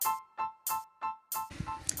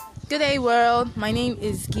Good day, world. My name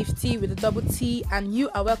is Giftty with a double T, and you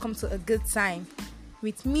are welcome to a good time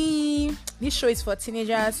with me. This show is for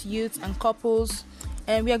teenagers, youth, and couples,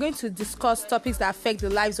 and we are going to discuss topics that affect the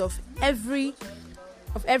lives of every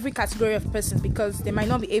category of persons because they might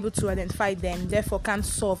not be able to identify them, therefore can't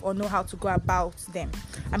solve or know how to go about them.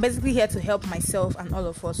 I'm basically here to help myself and all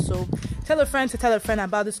of us. So tell a friend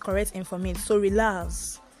about this correct information. So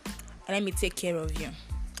relax and let me take care of you.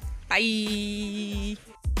 Bye.